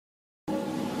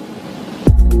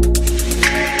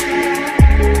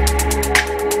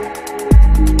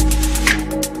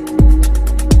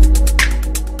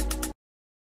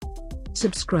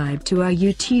subscribe to our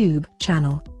YouTube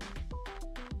channel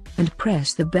and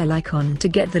press the bell icon to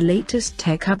get the latest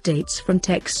tech updates from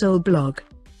TechSole Blog.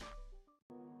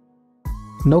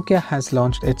 Nokia has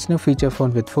launched its new feature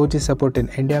phone with 4G support in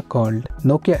India called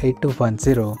Nokia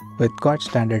 8210 with quad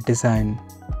standard design.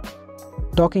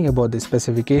 Talking about the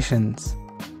specifications,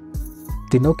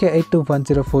 the Nokia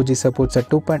 8210 4G supports a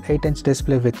 2.8-inch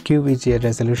display with QVGA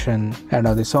resolution, and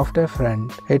on the software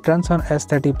front, it runs on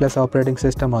S30 Plus operating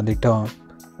system on the top.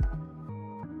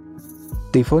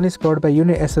 The phone is powered by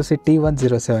UniSoC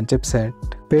T107 chipset,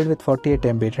 paired with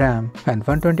 48MB RAM and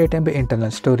 128MB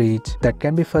internal storage that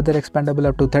can be further expandable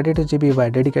up to 32GB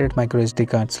via dedicated microSD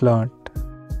card slot.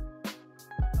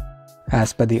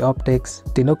 As per the optics,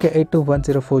 the Nokia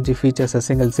 8210 4G features a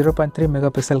single 0.3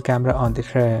 megapixel camera on the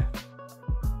rear.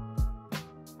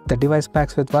 The device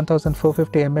packs with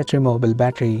 1450 mAh removable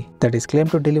battery that is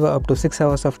claimed to deliver up to 6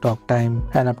 hours of talk time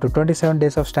and up to 27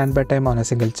 days of standby time on a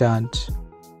single charge.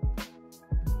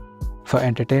 For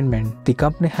entertainment, the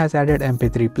company has added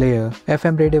MP3 player,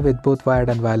 FM radio with both wired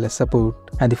and wireless support,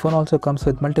 and the phone also comes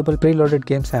with multiple preloaded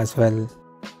games as well.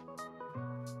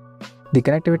 The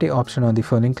connectivity option on the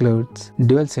phone includes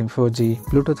dual SIM 4G,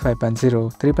 Bluetooth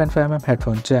 5.0, 3.5mm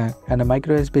headphone jack, and a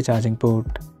microUSB charging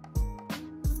port.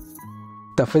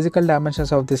 The physical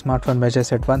dimensions of the smartphone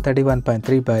measures at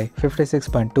 131.3 by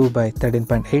 56.2 by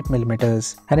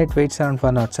 13.8mm and it weighs around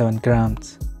 107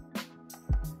 grams.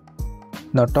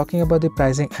 Now talking about the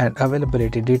pricing and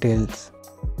availability details.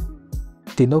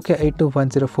 The Nokia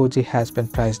 8210 4G has been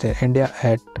priced in India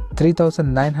at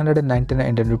 3,999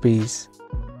 Indian rupees.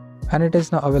 And it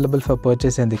is now available for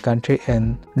purchase in the country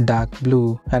in dark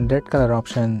blue and red color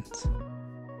options.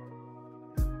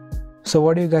 So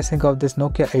what do you guys think of this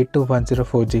Nokia 8210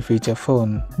 4G feature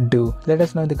phone? Do let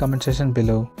us know in the comment section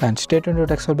below and stay tuned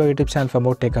to TechSole Blog YouTube channel for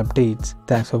more tech updates.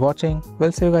 Thanks for watching.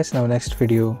 We'll see you guys in our next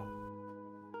video.